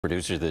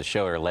Producers of the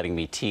show are letting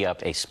me tee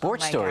up a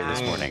sports story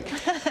this morning.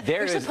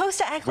 You're supposed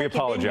to act like you've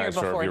been here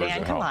before,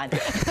 Dan. Come on.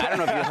 I don't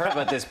know if you heard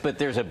about this, but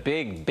there's a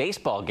big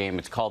baseball game.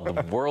 It's called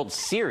the World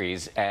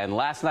Series. And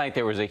last night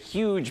there was a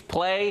huge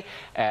play,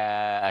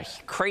 a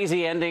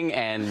crazy ending,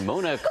 and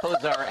Mona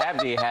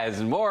Kozar-Abdi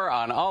has more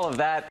on all of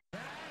that.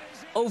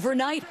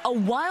 Overnight, a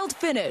wild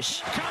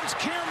finish. Comes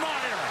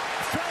Kiermaier.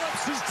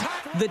 Phillips is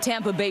tied. The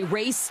Tampa Bay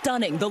Rays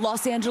stunning the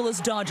Los Angeles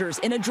Dodgers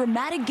in a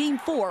dramatic Game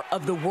 4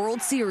 of the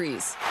World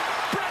Series.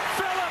 Brett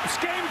Phillips,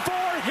 Game 4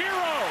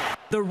 hero.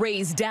 The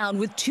Rays down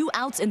with 2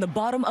 outs in the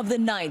bottom of the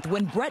 9th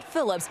when Brett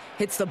Phillips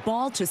hits the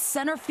ball to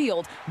center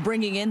field,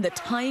 bringing in the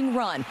tying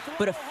run,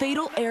 but a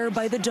fatal error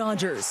by the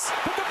Dodgers.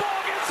 But the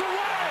ball gets away.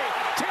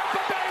 Tampa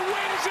Bay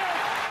wins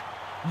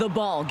it. The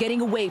ball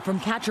getting away from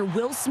catcher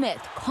Will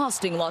Smith,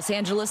 costing Los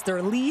Angeles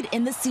their lead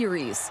in the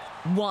series.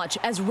 Watch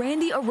as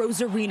Randy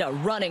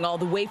Arozarena, running all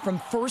the way from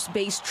first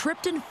base,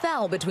 tripped and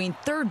fell between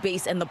third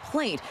base and the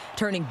plate,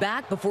 turning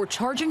back before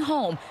charging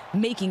home,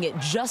 making it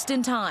just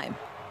in time.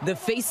 The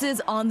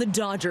faces on the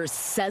Dodgers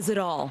says it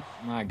all.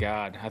 My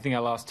God, I think I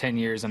lost 10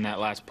 years on that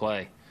last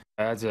play.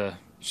 That's a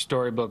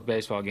storybook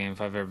baseball game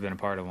if I've ever been a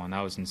part of one.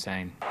 That was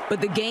insane.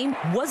 But the game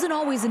wasn't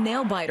always a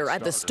nail-biter.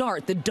 At the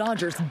start, the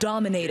Dodgers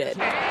dominated.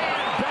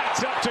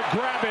 Bats up to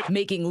grab it.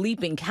 Making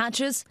leaping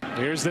catches.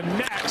 Here's the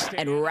next.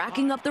 And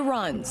racking up the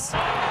runs.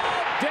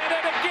 Did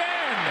it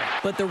again.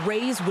 But the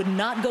Rays would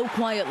not go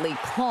quietly,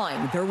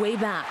 clawing their way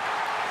back.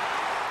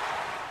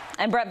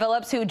 And Brett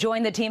Phillips, who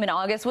joined the team in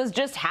August, was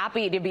just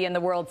happy to be in the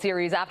World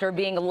Series after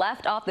being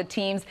left off the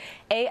team's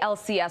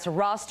ALCS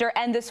roster.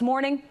 And this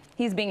morning,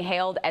 he's being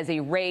hailed as a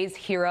Rays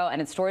hero.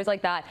 And it's stories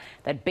like that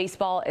that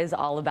baseball is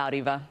all about,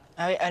 Eva.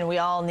 And we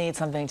all need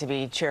something to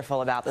be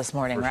cheerful about this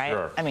morning, right?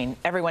 Sure. I mean,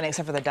 everyone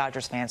except for the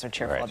Dodgers fans are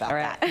cheerful about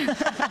Right.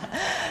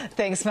 that.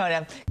 Thanks,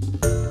 Mona.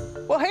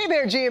 Well, hey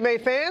there,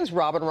 GMA fans.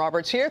 Robin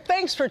Roberts here.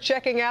 Thanks for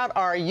checking out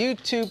our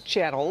YouTube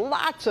channel.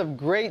 Lots of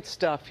great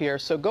stuff here.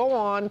 So go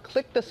on,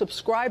 click the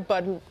subscribe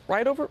button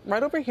right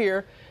over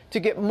here to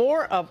get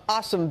more of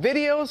awesome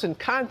videos and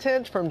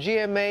content from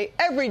GMA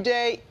every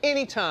day,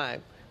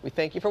 anytime. We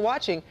thank you for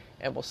watching,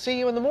 and we'll see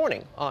you in the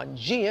morning on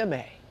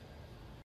GMA.